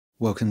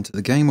Welcome to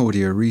the Game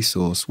Audio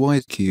Resource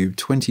WiseCube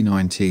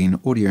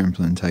 2019 Audio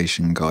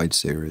Implementation Guide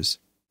Series.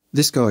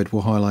 This guide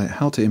will highlight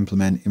how to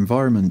implement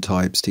environment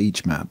types to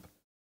each map.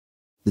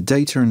 The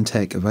data and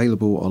tech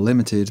available are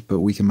limited, but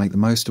we can make the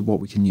most of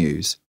what we can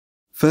use.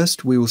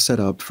 First, we will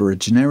set up for a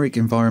generic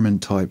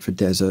environment type for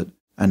desert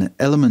and an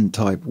element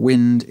type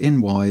wind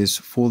in Wise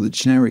for the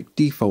generic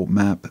default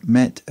map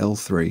Met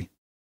L3.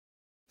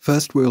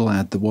 First, we will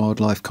add the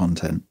wildlife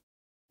content.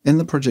 In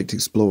the Project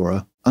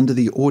Explorer, under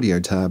the Audio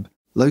tab,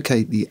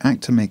 locate the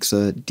Actor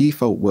Mixer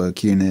default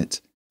work unit,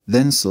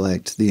 then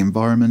select the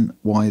Environment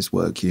Wise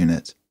work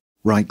unit.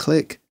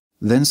 Right-click,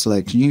 then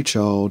select New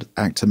Child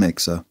Actor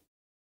Mixer.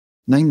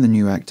 Name the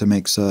new Actor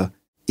Mixer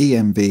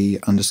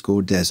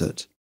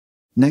EMV_desert.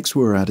 Next,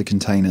 we'll add a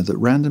container that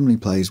randomly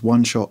plays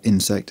one-shot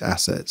insect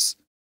assets.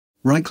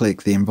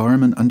 Right-click the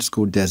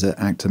Environment_desert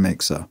Actor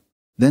Mixer,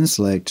 then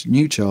select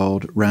New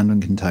Child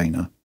Random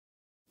Container.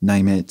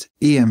 Name it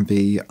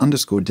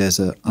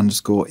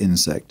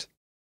EMV_desert_insect.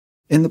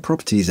 In the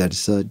Properties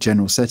Editor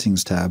General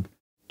Settings tab,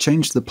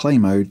 change the play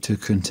mode to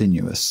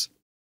continuous.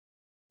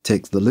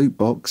 Tick the loop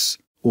box,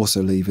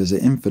 also leave as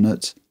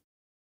infinite.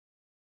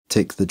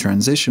 Tick the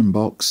transition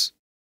box.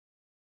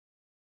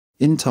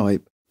 In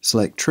type,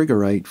 select trigger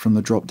rate from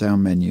the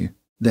drop-down menu.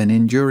 Then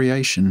in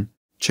duration,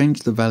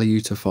 change the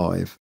value to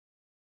 5.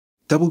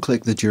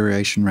 Double-click the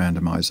duration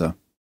randomizer.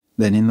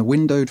 Then in the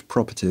windowed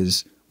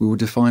properties, we will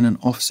define an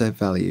offset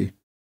value.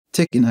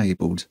 Tick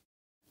enabled.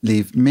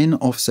 Leave min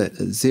offset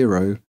at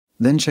 0.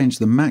 Then change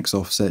the max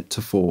offset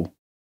to 4.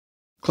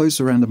 Close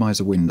the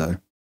randomizer window.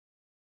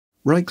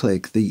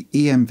 Right-click the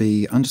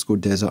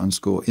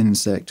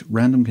EMV_desert_insect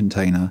random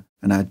container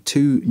and add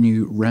 2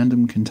 new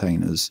random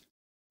containers.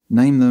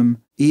 Name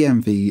them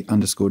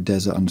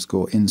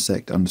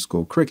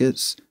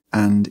EMV_desert_insect_crickets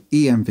and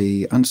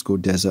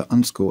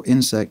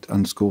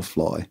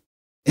EMV_desert_insect_fly.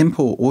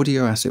 Import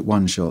audio asset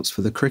one-shots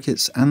for the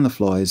crickets and the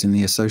flies in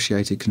the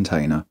associated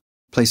container.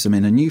 Place them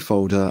in a new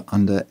folder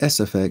under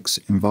SFX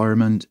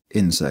Environment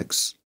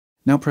Insects.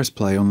 Now press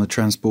play on the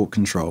transport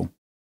control.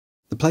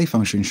 The play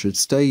function should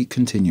stay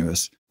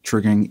continuous,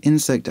 triggering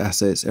insect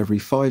assets every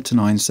 5 to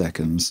 9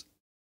 seconds.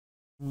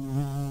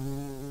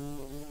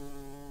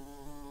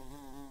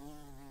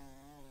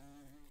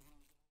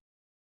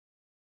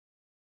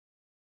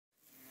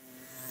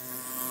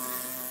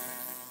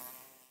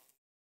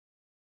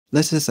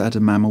 Let us add a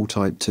mammal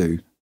type 2.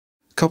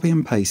 Copy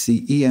and paste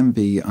the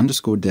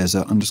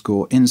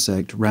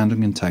EMV_desert_insect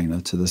random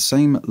container to the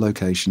same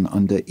location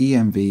under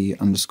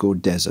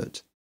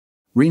EMV_desert.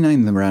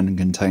 Rename the random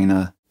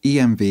container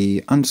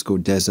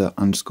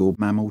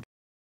EMV_desert_mammal.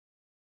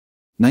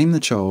 Name the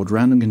child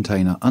random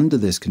container under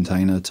this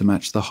container to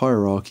match the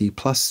hierarchy,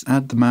 plus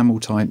add the mammal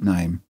type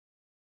name.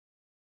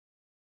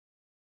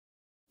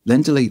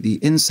 Then delete the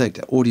insect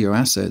audio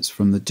assets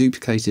from the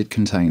duplicated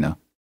container.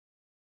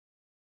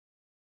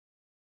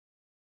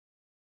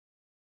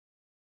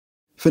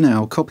 For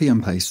now, copy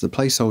and paste the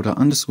placeholder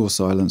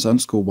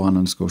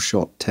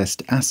 _silence_1_shot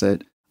test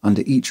asset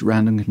under each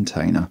random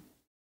container.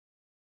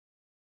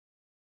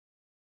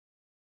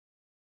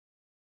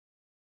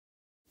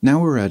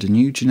 Now we'll add a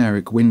new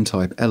generic wind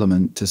type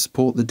element to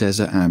support the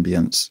desert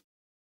ambience.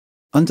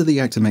 Under the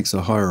Actor Mixer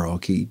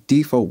hierarchy,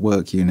 default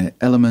work unit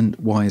element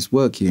Wise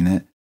work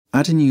unit,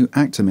 add a new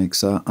Actor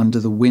Mixer under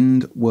the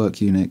wind work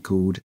unit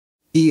called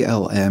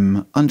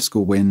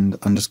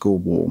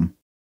ELM_wind_warm.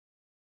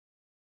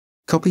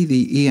 Copy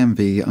the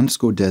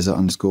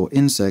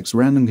EMV_desert_insects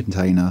random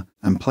container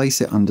and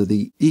place it under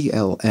the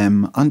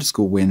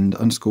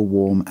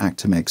ELM_wind_warm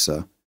Actor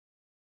Mixer.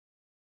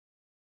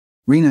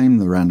 Rename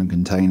the random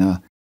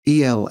container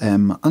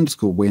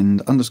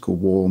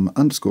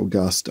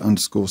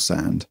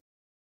ELM_wind_warm_gust_sand.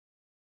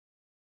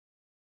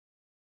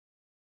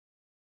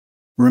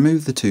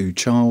 Remove the 2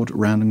 child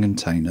random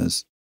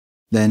containers.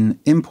 Then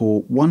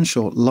import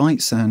one-shot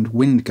light sand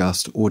wind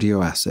gust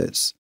audio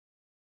assets.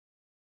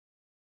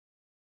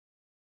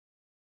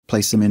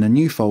 Place them in a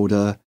new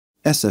folder,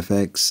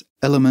 SFX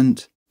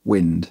Element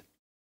Wind.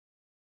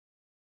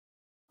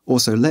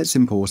 Also, let's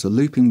import a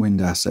looping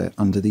wind asset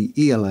under the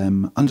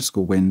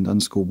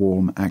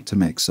ELM_wind_warm Actor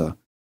Mixer.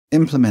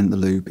 Implement the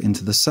loop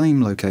into the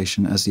same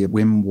location as the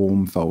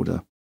WinWarm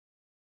folder.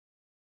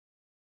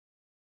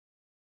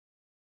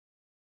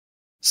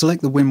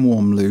 Select the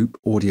WinWarm loop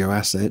audio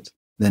asset,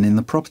 then in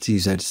the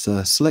Properties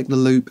Editor, select the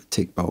loop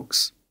tick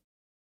box.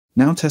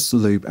 Now test the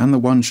loop and the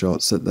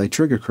one-shots that they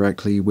trigger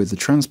correctly with the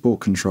transport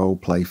control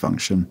play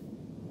function.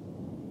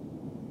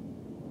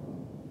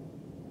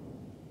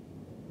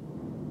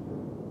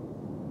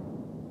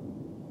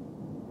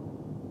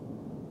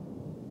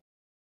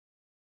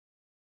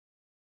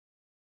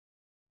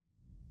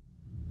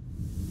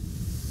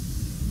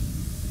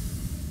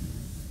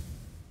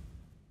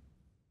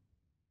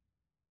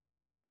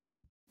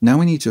 Now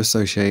we need to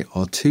associate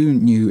our 2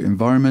 new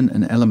environment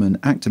and element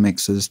actor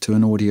mixers to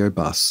an audio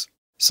bus.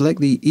 Select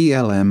the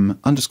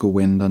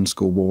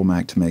ELM_wind_warm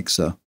Actor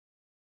Mixer.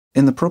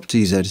 In the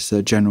Properties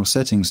Editor General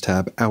Settings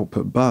tab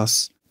Output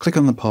Bus, click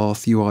on the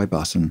Path UI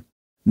button.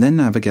 Then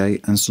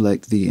navigate and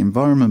select the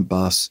Environment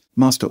Bus,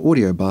 Master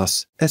Audio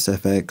Bus,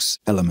 SFX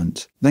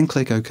element. Then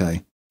click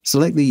OK.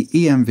 Select the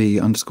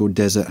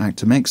EMV_Desert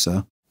Actor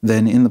Mixer.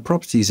 Then in the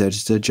Properties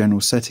Editor General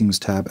Settings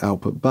tab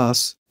Output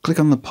Bus, click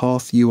on the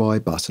Path UI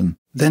button.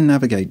 Then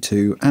navigate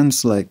to and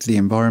select the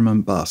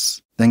Environment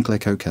Bus. Then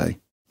click OK.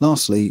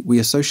 Lastly, we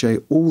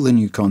associate all the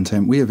new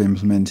content we have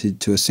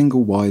implemented to a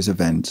single Wwise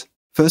event.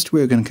 First,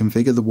 we are going to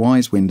configure the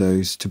Wwise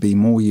windows to be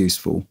more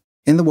useful.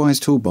 In the Wwise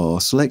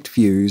toolbar, select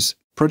Views,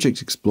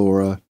 Project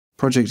Explorer,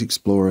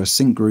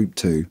 Sync Group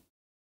 2.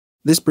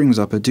 This brings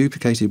up a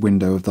duplicated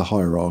window of the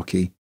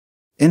hierarchy.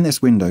 In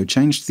this window,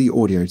 change to the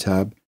Audio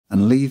tab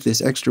and leave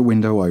this extra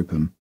window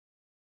open.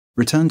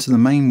 Return to the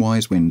main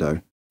Wwise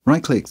window.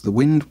 Right-click the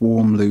Wind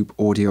Warm Loop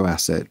audio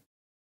asset.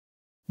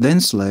 Then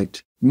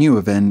select New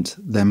Event,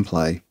 then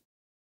Play.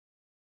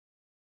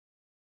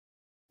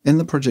 In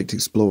the Project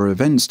Explorer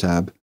Events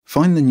tab,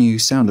 find the new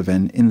sound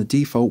event in the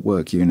default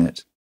work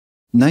unit.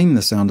 Name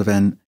the sound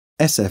event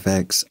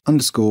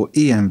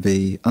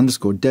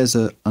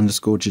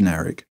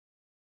SFX_EMV_Desert_generic.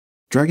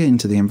 Drag it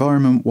into the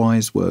Environment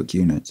Wwise work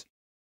unit.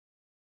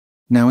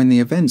 Now in the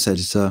Events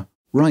Editor,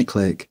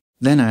 right-click,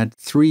 then add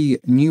 3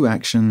 new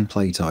action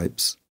play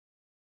types.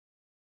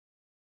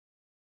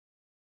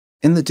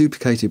 In the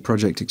duplicated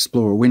Project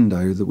Explorer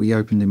window that we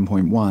opened in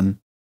point 1,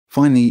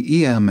 find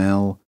the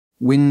EML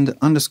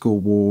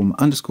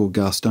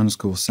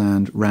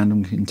wind_warm_gust_sand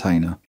random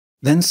container.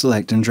 Then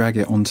select and drag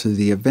it onto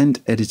the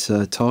Event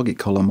Editor target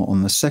column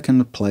on the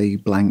second play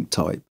blank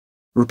type.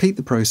 Repeat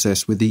the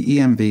process with the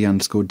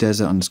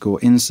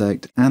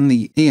EMV_desert_insect and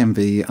the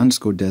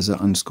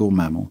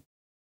EMV_desert_mammal.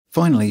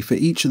 Finally, for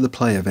each of the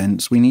play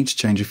events, we need to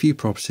change a few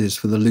properties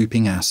for the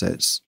looping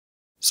assets.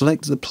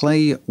 Select the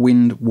Play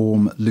Wind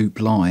Warm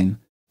Loop line.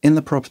 In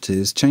the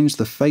properties, change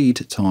the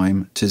fade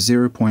time to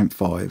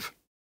 0.5.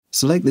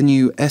 Select the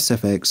new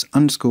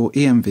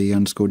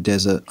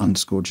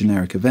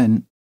SFX_EMV_Desert_generic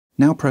event.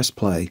 Now press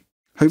play.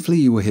 Hopefully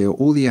you will hear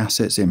all the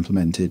assets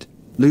implemented,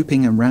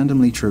 looping and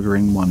randomly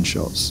triggering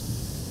one-shots.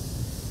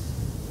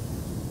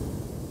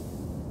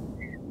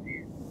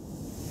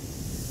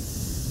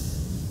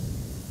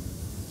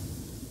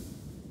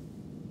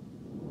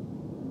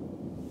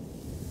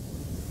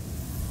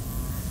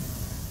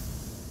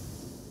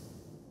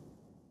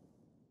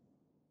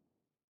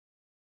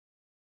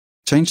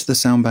 Change the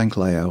soundbank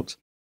layout.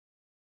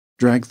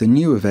 Drag the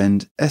new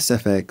event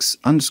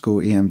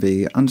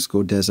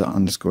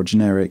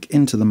SFX_EMV_Desert_generic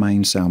into the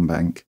main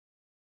soundbank.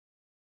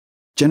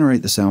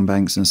 Generate the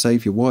soundbanks and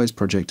save your Wwise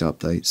project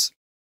updates.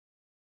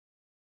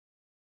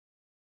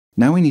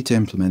 Now we need to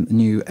implement the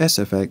new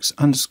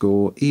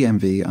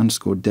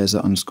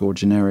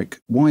SFX_EMV_Desert_generic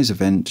Wwise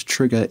event to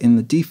trigger in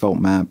the default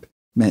map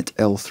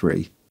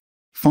MET-L3.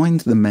 Find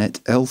the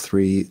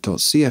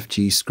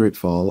MET-L3.cfg script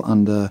file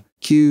under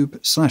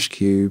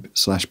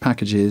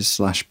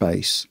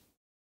cube/cube/packages/base.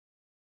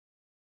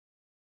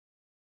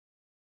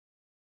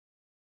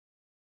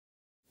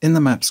 In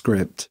the map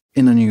script,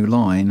 in a new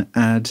line,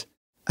 add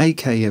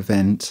AK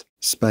event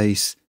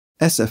space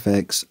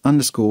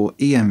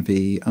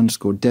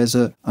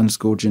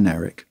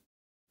SFX_EMV_Desert_generic.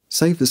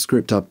 Save the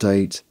script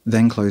update,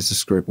 then close the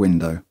script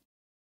window.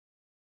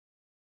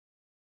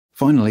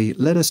 Finally,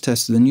 let us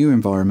test the new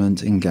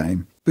environment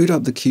in-game. Boot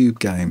up the Cube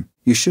game.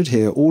 You should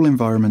hear all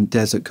environment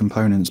desert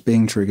components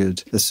being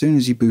triggered as soon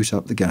as you boot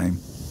up the game.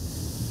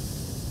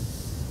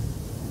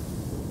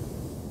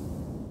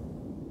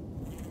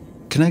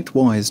 Connect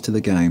Wwise to the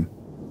game.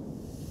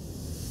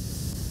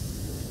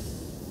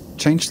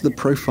 Change the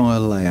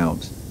profile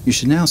layout. You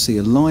should now see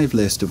a live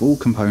list of all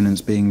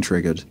components being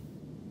triggered.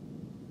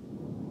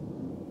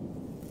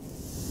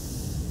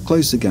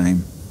 Close the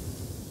game.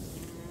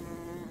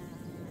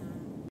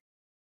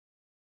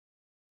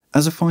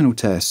 As a final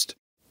test,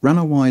 run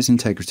a Wwise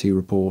integrity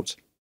report.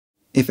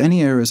 If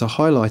any errors are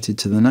highlighted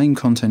to the name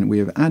content we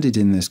have added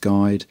in this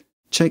guide,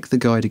 check the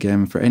guide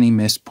again for any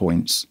missed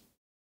points.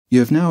 You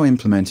have now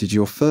implemented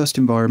your first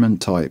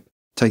environment type.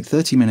 Take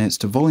 30 minutes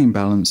to volume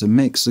balance and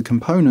mix the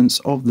components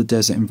of the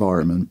desert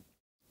environment.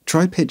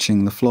 Try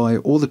pitching the fly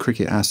or the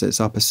cricket assets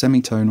up a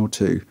semitone or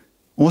two.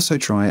 Also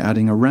try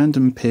adding a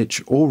random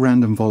pitch or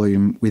random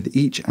volume with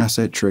each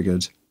asset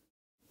triggered.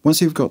 Once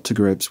you've got to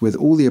grips with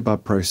all the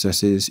above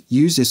processes,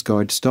 use this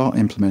guide to start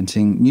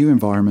implementing new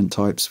environment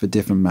types for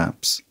different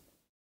maps.